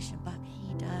situation, but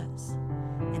he does.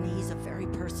 And he's a very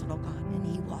personal God, and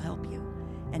he will help you,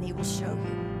 and he will show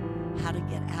you how to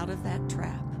get out of that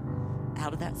trap,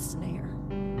 out of that snare,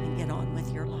 and get on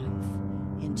with your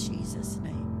life in Jesus'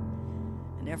 name.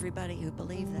 And everybody who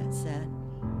believed that said,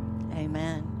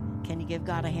 amen. Can you give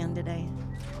God a hand today?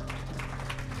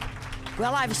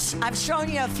 Well, I've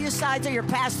shown you a few sides of your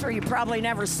pastor you probably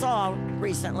never saw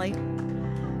recently.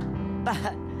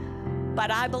 But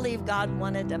I believe God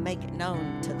wanted to make it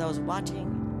known to those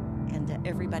watching and to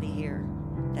everybody here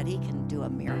that he can do a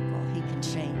miracle. He can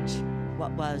change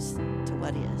what was to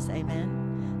what is.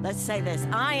 Amen. Let's say this.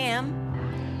 I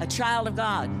am a child of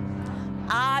God.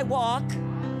 I walk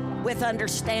with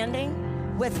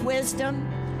understanding, with wisdom,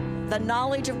 the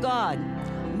knowledge of God.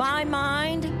 My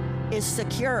mind is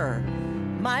secure.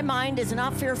 My mind is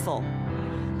not fearful.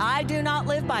 I do not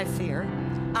live by fear.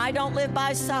 I don't live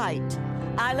by sight.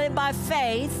 I live by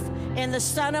faith in the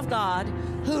Son of God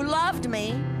who loved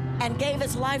me and gave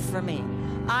his life for me.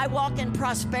 I walk in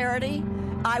prosperity.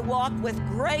 I walk with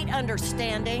great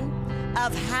understanding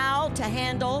of how to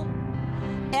handle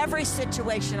every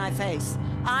situation I face.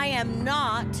 I am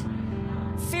not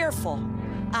fearful.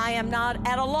 I am not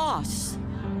at a loss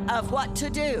of what to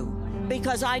do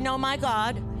because I know my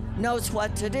God knows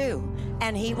what to do,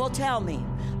 and he will tell me.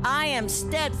 I am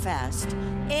steadfast,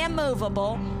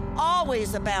 immovable,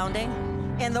 always abounding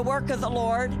in the work of the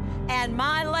Lord, and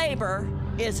my labor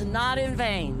is not in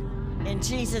vain. In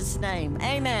Jesus' name,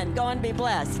 amen. Go and be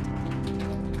blessed.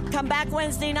 Come back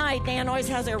Wednesday night. Dan always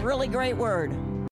has a really great word.